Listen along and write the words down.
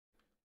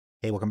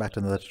Hey, welcome back to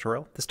another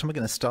tutorial. This time we're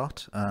going to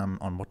start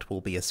on what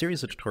will be a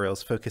series of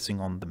tutorials focusing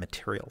on the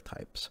material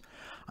types.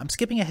 I'm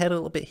skipping ahead a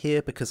little bit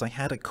here because I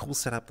had a cool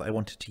setup that I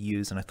wanted to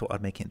use and I thought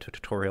I'd make it into a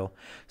tutorial.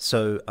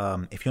 So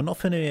if you're not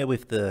familiar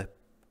with the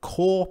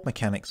core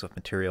mechanics of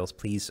materials,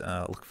 please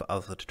look for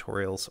other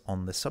tutorials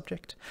on this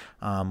subject.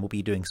 We'll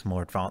be doing some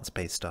more advanced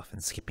based stuff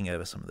and skipping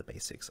over some of the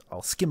basics.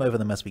 I'll skim over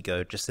them as we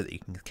go just so that you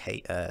can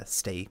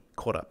stay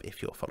caught up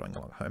if you're following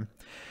along at home.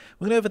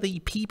 We're going over the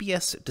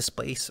PBS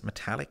Displace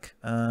Metallic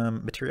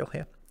material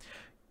here.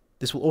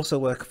 This will also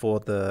work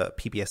for the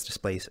PBS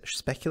Displace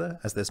Specular,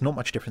 as there's not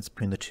much difference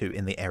between the two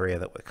in the area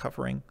that we're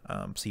covering,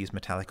 so use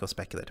metallic or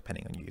specular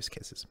depending on your use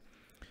cases.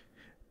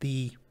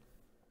 The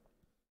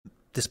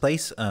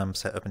Displace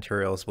set of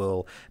materials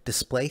will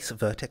displace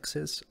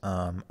vertexes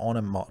on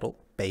a model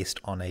based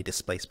on a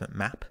displacement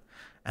map,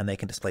 and they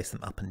can displace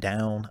them up and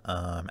down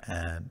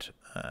and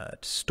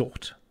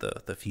distort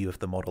the view of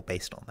the model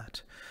based on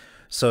that.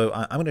 So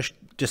I'm going to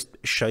just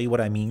show you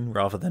what I mean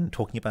rather than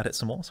talking about it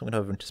some more. So I'm going to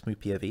go over into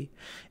Smooth POV.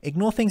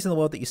 Ignore things in the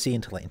world that you see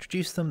until I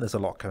introduce them. There's a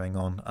lot going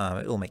on.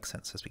 It will make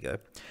sense as we go.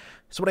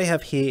 So what I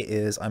have here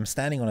is I'm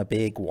standing on a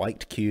big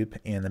white cube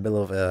in the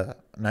middle of a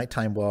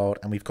nighttime world,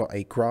 and we've got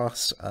a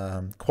grass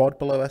quad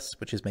below us,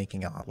 which is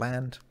making our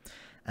land.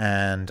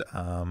 And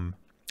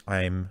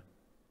I've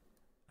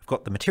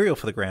got the material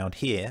for the ground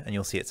here, and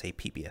you'll see it's a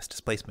PBS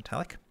Displace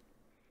Metallic.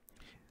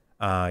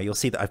 You'll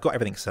see that I've got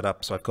everything set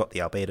up, so I've got the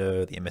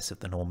albedo, the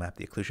emissive, the null map,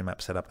 the occlusion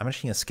map set up. I'm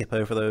actually going to skip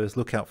over those,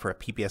 look out for a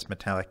PBS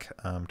Metallic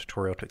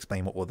tutorial to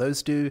explain what all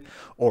those do,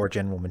 or a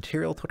general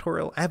material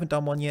tutorial. I haven't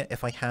done one yet.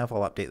 If I have,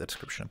 I'll update the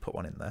description and put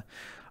one in there.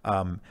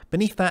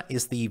 Beneath that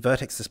is the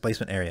vertex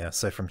displacement area,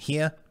 so from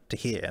here to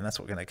here, and that's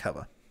what we're going to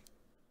cover.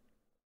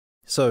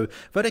 So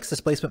vertex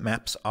displacement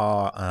maps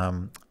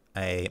are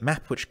a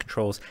map which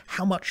controls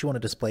how much you want to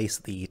displace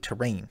the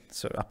terrain,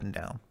 so up and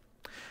down.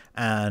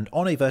 And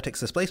on a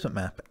vertex displacement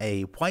map,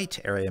 a white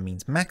area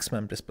means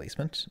maximum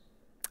displacement,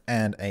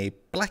 and a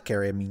black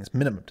area means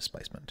minimum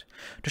displacement.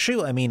 To show you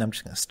what I mean, I'm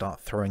just going to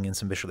start throwing in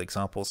some visual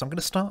examples. I'm going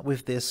to start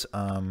with this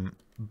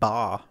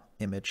bar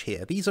image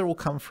here. These are all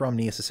come from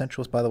Neos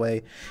Essentials, by the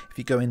way. If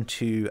you go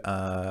into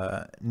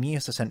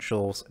Neos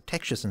Essentials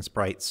Textures and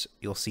Sprites,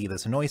 you'll see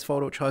there's a noise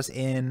folder which I was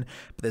in,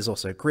 but there's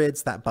also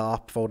grids, that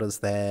bar folder's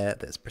there,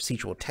 there's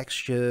procedural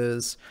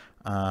textures,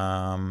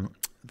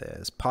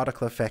 there's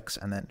particle effects,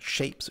 and then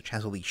shapes, which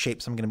has all these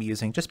shapes I'm going to be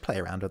using. Just play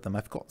around with them.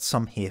 I've got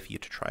some here for you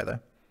to try, though.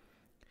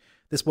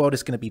 This world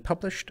is going to be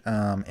published,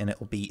 and it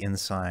will be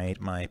inside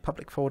my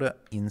public folder,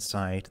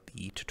 inside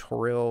the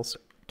tutorial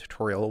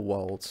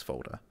worlds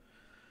folder.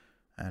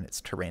 And it's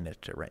terrain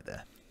editor right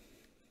there.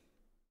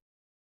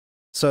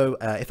 So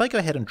if I go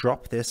ahead and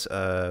drop this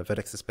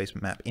vertex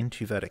displacement map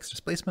into vertex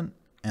displacement,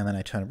 and then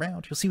I turn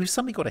around, you'll see we've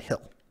suddenly got a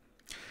hill.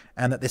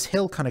 And that this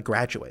hill kind of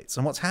graduates.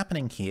 And what's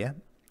happening here,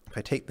 if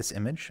I take this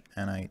image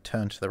and I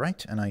turn to the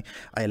right and I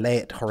lay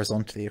it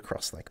horizontally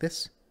across like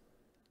this,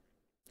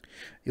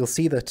 you'll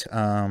see that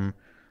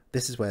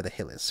this is where the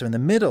hill is. So in the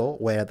middle,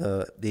 where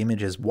the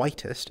image is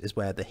whitest, is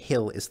where the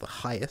hill is the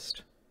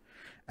highest.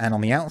 And on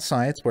the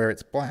outsides, where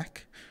it's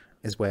black,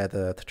 is where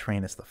the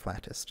terrain is the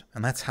flattest.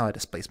 And that's how a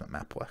displacement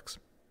map works.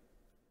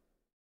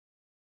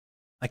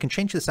 I can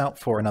change this out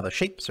for another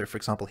shape. So for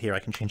example, here I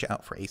can change it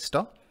out for a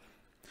star.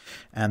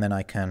 And then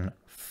I can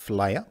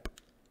fly up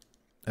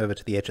over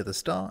to the edge of the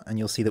star, and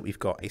you'll see that we've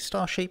got a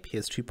star shape.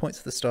 Here's 2 points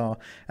of the star,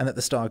 and that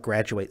the star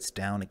graduates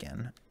down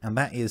again. And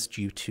that is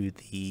due to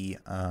the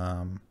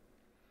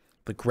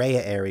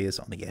grayer areas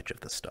on the edge of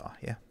the star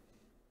here.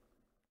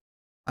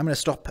 I'm going to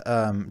stop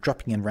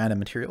dropping in random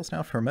materials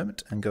now for a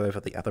moment and go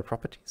over the other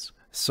properties.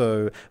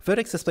 So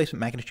vertex displacement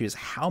magnitude is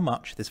how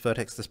much this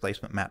vertex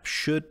displacement map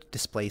should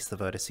displace the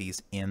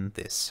vertices in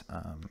this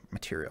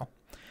material.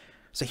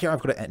 So here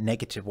I've got it at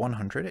negative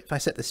 100. If I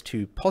set this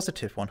to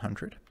positive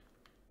 100,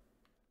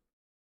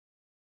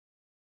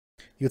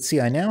 you'd see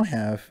I now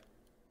have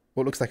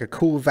what looks like a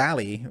cool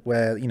valley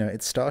where, you know,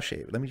 it's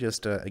star-shaped. Let me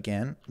just,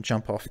 again,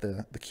 jump off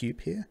the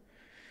cube here,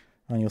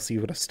 and you'll see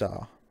we've got a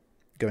star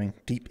going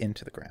deep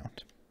into the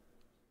ground.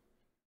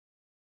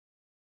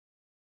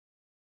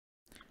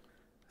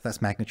 That's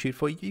magnitude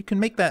for you. You can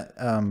make that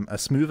a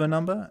smoother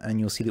number, and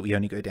you'll see that we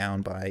only go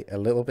down by a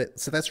little bit.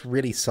 So that's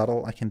really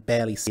subtle. I can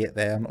barely see it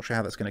there. I'm not sure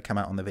how that's going to come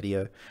out on the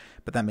video,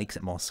 but that makes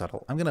it more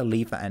subtle. I'm going to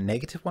leave that at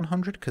negative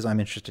 100 because I'm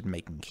interested in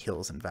making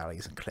hills and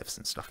valleys and cliffs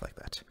and stuff like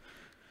that.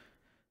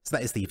 So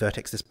that is the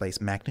vertex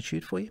displace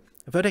magnitude for you.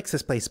 Vertex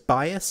displace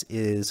bias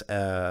is,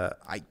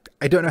 I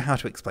don't know how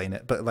to explain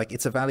it, but like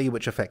it's a value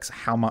which affects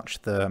how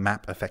much the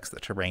map affects the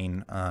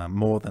terrain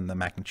more than the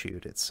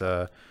magnitude. It's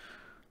a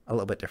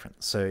little bit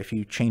different. So if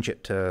you change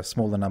it to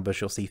smaller numbers,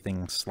 you'll see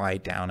things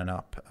slide down and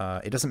up.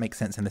 It doesn't make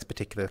sense in this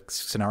particular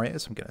scenario,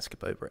 so I'm going to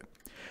skip over it.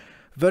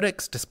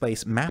 Vertex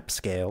displace map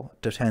scale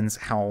depends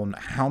on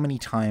how many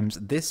times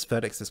this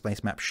vertex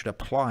displace map should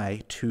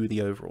apply to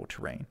the overall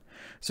terrain.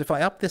 So if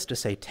I up this to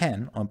say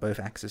 10 on both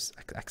axes,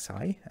 why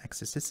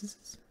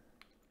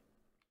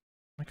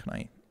can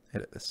I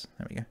edit this?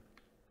 There we go.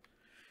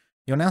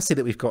 you'll now see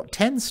that we've got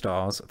 10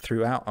 stars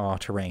throughout our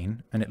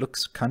terrain, and it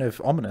looks kind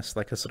of ominous,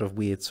 like a sort of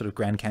weird sort of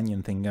Grand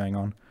Canyon thing going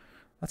on.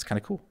 That's kind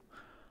of cool.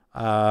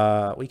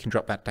 We can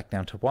drop that back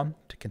down to 1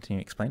 to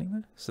continue explaining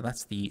that. So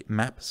that's the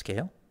map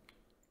scale.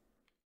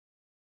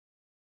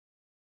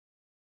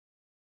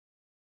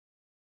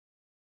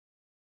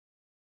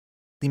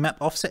 The map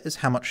offset is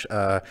how much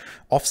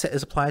offset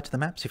is applied to the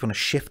map. So if you want to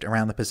shift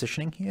around the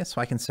positioning here,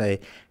 so I can say,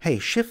 hey,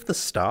 shift the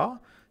star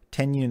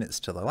 10 units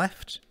to the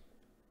left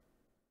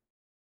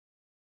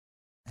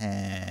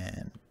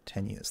and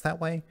 10 units that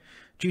way.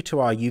 Due to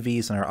our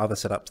UVs and our other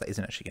setups, that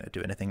isn't actually going to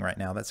do anything right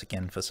now. That's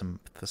again for some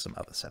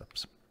other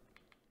setups.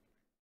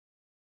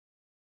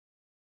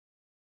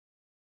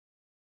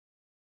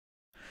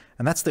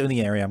 And that's the only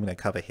area I'm going to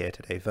cover here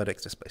today,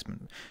 vertex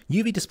displacement.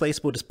 UV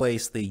displace will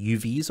displace the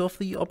UVs of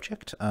the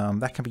object.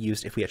 That can be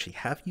used if we actually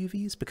have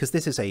UVs, because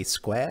this is a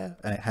square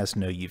and it has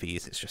no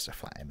UVs. It's just a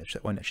flat image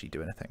that won't actually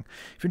do anything.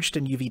 If you're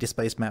interested in UV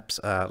displace maps,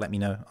 let me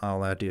know.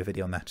 I'll do a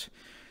video on that.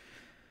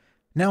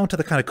 Now onto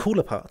the kind of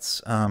cooler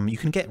parts. You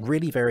can get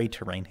really varied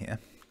terrain here.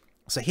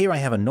 So here I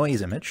have a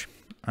noise image,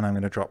 and I'm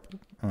going to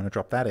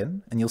drop that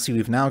in, and you'll see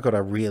we've now got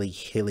a really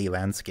hilly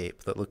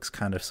landscape that looks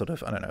kind of sort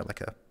of, I don't know,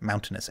 like a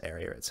mountainous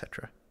area,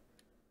 etc.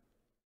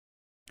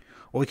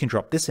 Or we can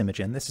drop this image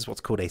in. This is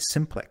what's called a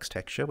simplex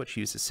texture, which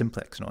uses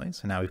simplex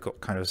noise. And now we've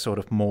got kind of sort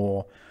of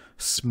more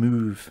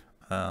smooth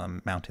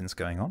mountains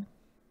going on.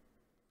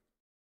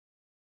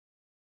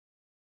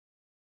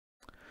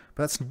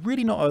 But that's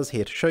really not what I was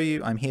here to show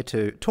you. I'm here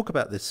to talk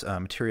about this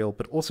material,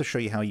 but also show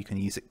you how you can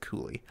use it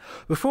coolly.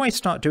 Before I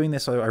start doing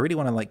this, I really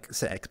want to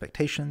set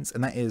expectations,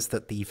 and that is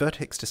that the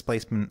vertex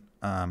displacement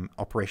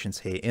operations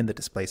here in the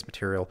displaced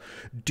material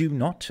do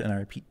not, and I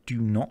repeat, do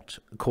not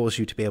cause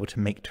you to be able to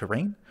make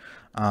terrain.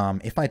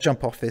 If I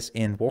jump off this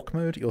in walk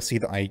mode, you'll see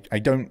that I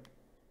don't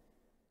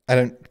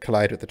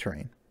collide with the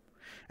terrain.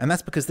 And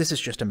that's because this is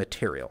just a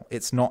material.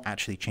 It's not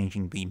actually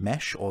changing the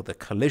mesh or the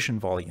collision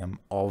volume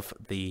of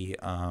the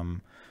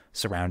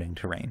surrounding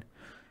terrain.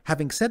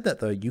 Having said that,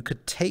 though, you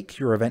could take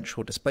your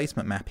eventual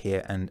displacement map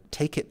here and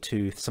take it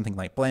to something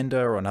like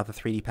Blender or another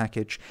 3D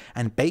package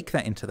and bake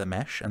that into the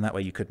mesh, and that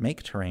way you could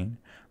make terrain.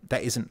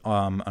 That isn't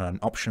an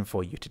option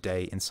for you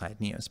today inside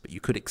Neos, but you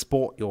could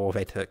export your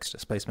Vertex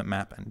displacement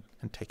map and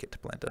take it to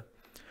Blender.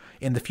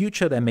 In the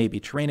future, there may be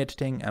terrain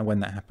editing, and when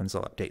that happens,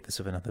 I'll update this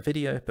with another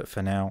video. But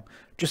for now,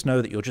 just know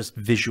that you're just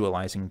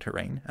visualizing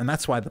terrain. And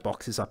that's why the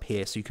box is up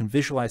here, so you can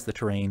visualize the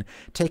terrain,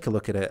 take a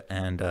look at it,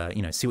 and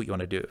see what you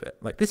want to do with it.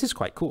 Like, this is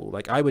quite cool.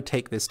 Like, I would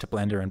take this to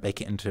Blender and bake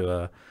it into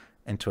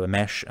a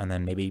mesh, and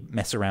then maybe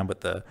mess around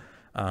with the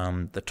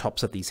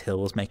tops of these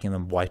hills, making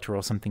them whiter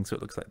or something, so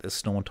it looks like there's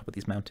snow on top of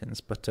these mountains.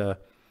 But I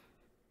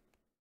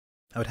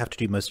would have to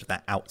do most of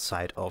that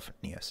outside of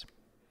Neos.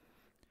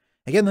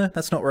 Again, though,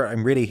 that's not what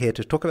I'm really here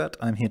to talk about.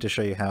 I'm here to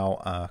show you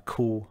how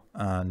cool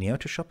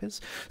Neotoshop is.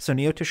 So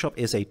Neotoshop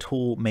is a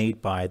tool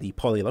made by the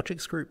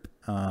PolyLogiX group.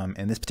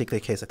 In this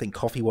particular case, I think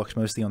Coffee worked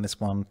mostly on this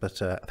one, but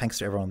thanks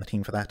to everyone on the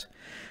team for that.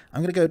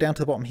 I'm going to go down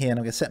to the bottom here, and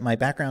I'm going to set my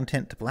background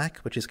tint to black,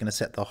 which is going to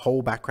set the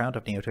whole background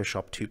of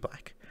Neotoshop to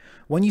black.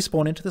 When you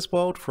spawn into this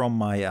world from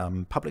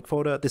my public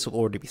folder, this will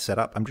already be set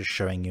up. I'm just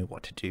showing you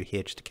what to do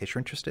here, just in case you're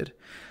interested.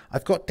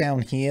 I've got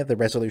down here the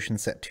resolution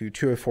set to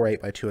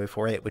 2048 by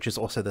 2048, which is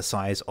also the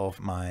size of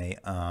my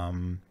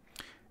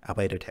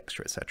albedo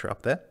texture, etc.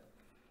 up there.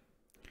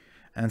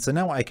 And so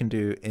now what I can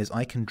do is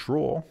I can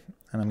draw,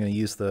 and I'm going to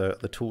use the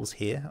tools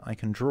here. I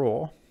can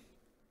draw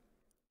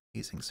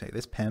using, say,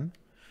 this pen.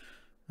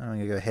 And I'm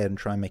going to go ahead and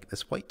try and make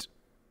this white,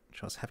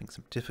 which I was having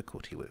some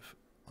difficulty with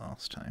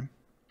last time.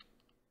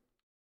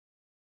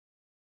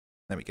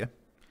 There we go.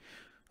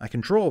 I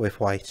can draw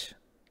with white.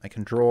 I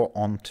can draw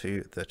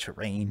onto the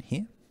terrain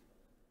here.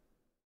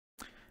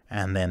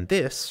 And then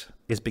this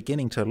is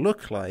beginning to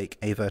look like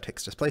a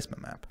vertex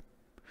displacement map.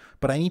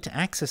 But I need to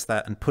access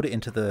that and put it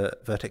into the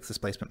vertex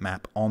displacement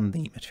map on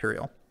the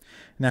material.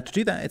 Now to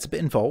do that, it's a bit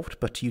involved,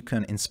 but you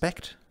can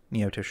inspect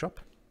Neotoshop.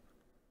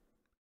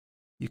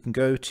 You can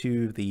go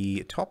to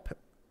the top,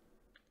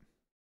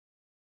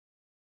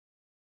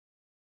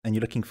 and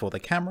you're looking for the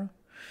camera.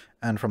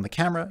 And from the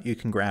camera, you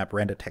can grab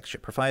Render Texture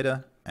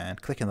Provider and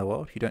click in the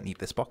world. You don't need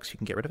this box, you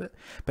can get rid of it.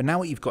 But now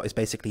what you've got is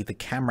basically the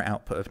camera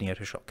output of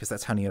Neotoshop, because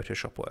that's how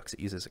Neotoshop works. It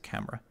uses a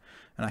camera.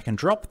 And I can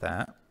drop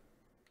that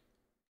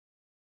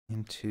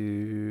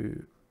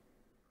into...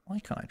 Why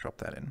can't I drop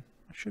that in?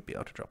 I should be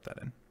able to drop that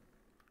in.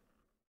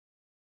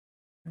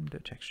 Render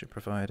Texture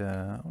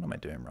Provider. What am I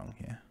doing wrong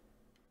here?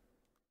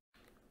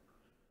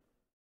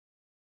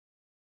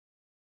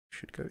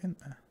 Should go in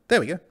there. There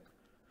we go.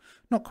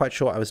 Not quite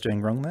sure what I was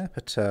doing wrong there,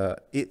 but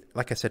it,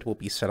 like I said, will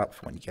be set up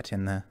for when you get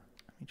in there.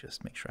 Let me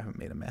just make sure I haven't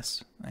made a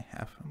mess. I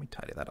have, and we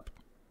tidy that up.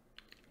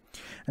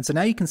 And so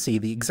now you can see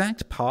the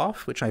exact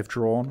path which I've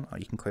drawn,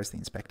 you can close the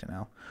inspector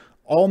now,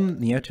 on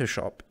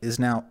Neotoshop is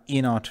now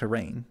in our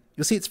terrain.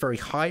 You'll see it's very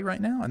high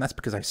right now, and that's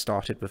because I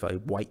started with a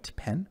white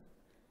pen.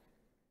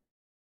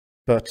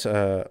 But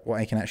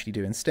what I can actually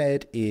do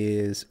instead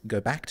is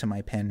go back to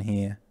my pen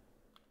here,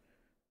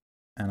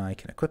 and I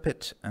can equip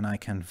it, and I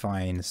can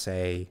find,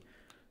 say,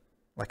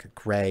 like a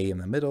gray in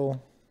the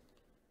middle.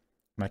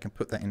 And I can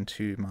put that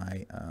into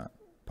my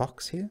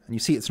box here. And you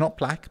see it's not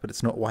black, but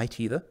it's not white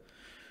either.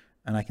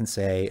 And I can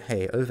say,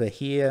 hey, over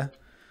here,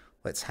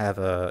 let's have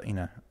a, you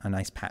know, a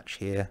nice patch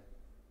here.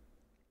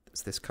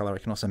 It's this color. I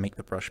can also make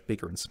the brush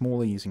bigger and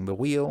smaller using the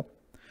wheel.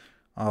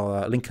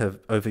 I'll link an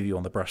overview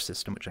on the brush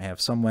system, which I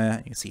have somewhere.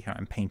 You can see how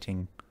I'm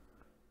painting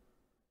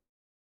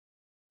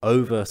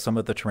over some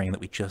of the terrain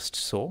that we just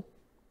saw.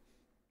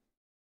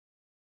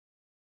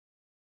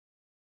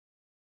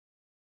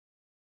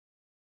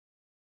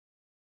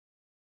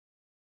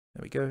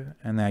 There we go.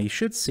 And now you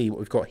should see what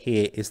we've got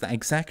here is that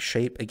exact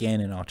shape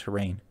again in our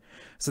terrain.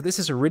 So this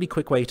is a really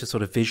quick way to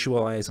sort of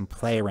visualize and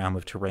play around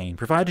with terrain.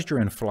 Provided you're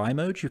in fly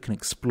mode, you can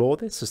explore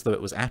this as though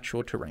it was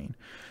actual terrain.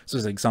 So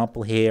as an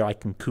example here, I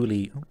can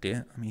coolly, oh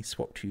dear, let me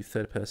swap to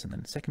third person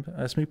and second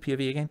smooth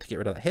POV again to get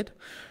rid of that head.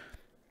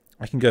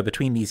 I can go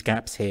between these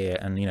gaps here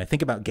and, you know,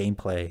 think about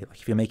gameplay.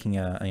 Like if you're making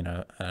a, you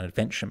know, an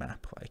adventure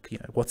map, like, you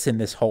know, what's in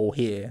this hole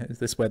here? Is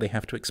this where they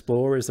have to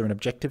explore? Is there an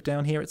objective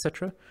down here,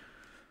 etc.?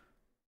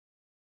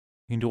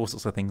 You can do all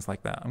sorts of things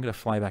like that. I'm going to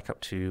fly back up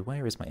to,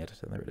 where is my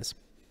editor? There it is.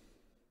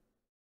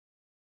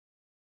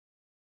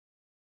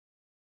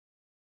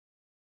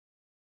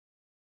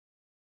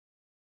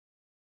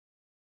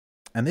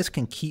 And this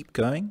can keep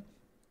going,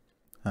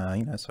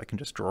 you know, so I can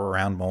just draw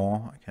around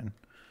more. I can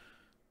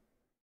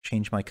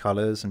change my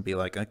colors and be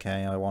like,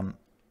 okay, I want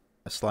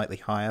a slightly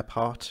higher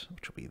part,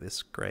 which will be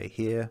this gray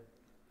here.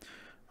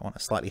 I want a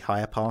slightly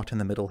higher part in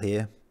the middle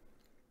here.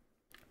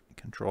 You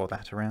can draw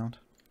that around.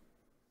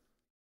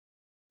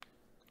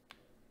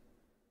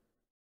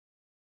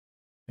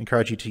 I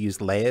encourage you to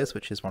use layers,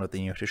 which is one of the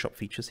Neotoshop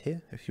features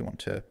here. If you want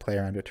to play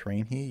around your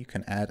terrain here, you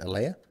can add a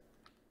layer.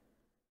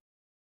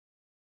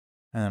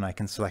 And then I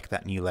can select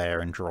that new layer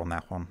and draw on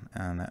that one,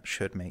 and that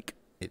should make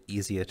it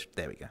easier to,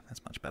 there we go,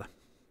 that's much better.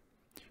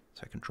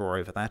 So I can draw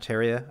over that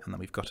area, and then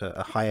we've got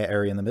a higher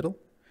area in the middle.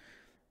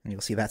 And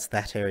you'll see that's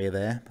that area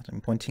there that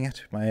I'm pointing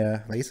at with my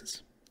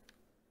lasers.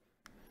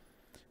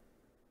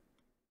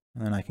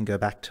 And then I can go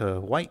back to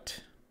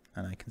white,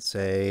 and I can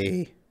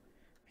say,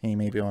 hey,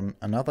 maybe on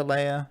another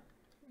layer,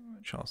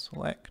 which I'll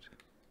select.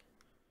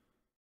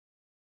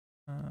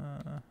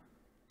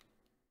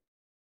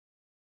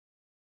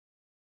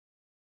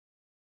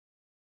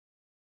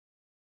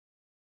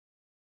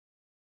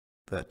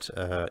 That,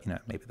 you know,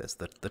 maybe there's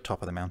the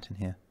top of the mountain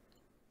here.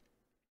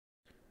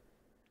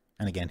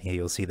 And again, here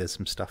you'll see there's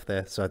some stuff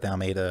there. So I've now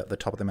made the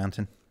top of the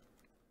mountain.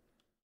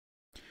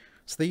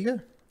 So there you go.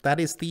 That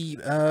is the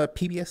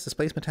PBS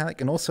Displace Metallic,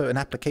 and also an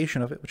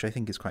application of it, which I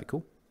think is quite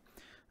cool.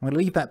 I'm going to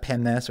leave that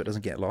pen there so it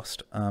doesn't get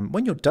lost.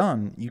 When you're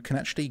done, you can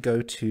actually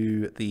go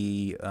to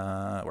the,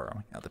 where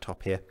am I? At the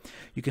top here.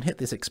 You can hit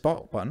this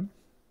export button.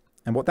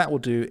 And what that will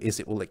do is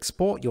it will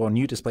export your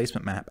new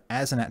displacement map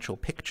as an actual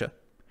picture.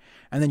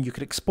 And then you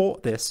could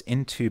export this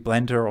into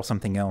Blender or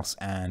something else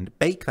and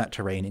bake that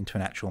terrain into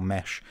an actual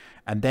mesh.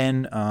 And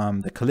then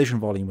the collision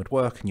volume would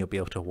work and you'll be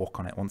able to walk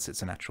on it once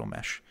it's an actual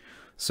mesh.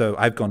 So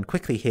I've gone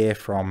quickly here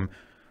from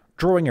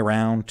drawing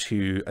around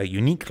to a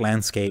unique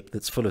landscape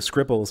that's full of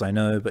scribbles, I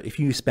know, but if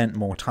you spent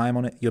more time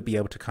on it, you'll be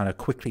able to kind of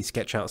quickly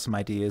sketch out some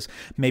ideas,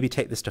 maybe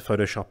take this to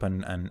Photoshop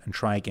and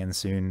try again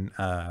soon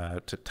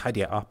to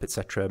tidy it up,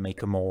 etc.,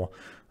 make a more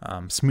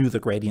smoother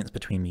gradients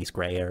between these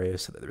gray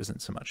areas so that there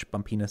isn't so much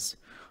bumpiness.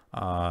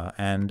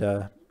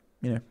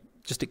 You know,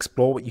 just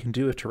explore what you can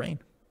do with terrain.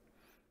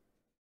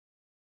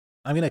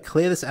 I'm going to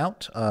clear this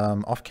out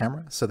off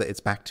camera so that it's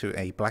back to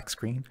a black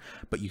screen,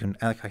 but you can,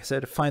 like I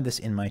said, find this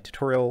in my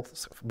tutorial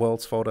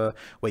worlds folder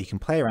where you can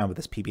play around with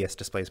this PBS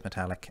Displace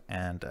Metallic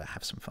and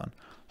have some fun.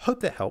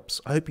 Hope that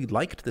helps. I hope you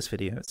liked this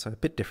video. It's a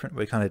bit different.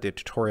 We kind of did a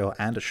tutorial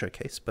and a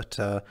showcase, but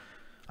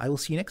I will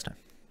see you next time.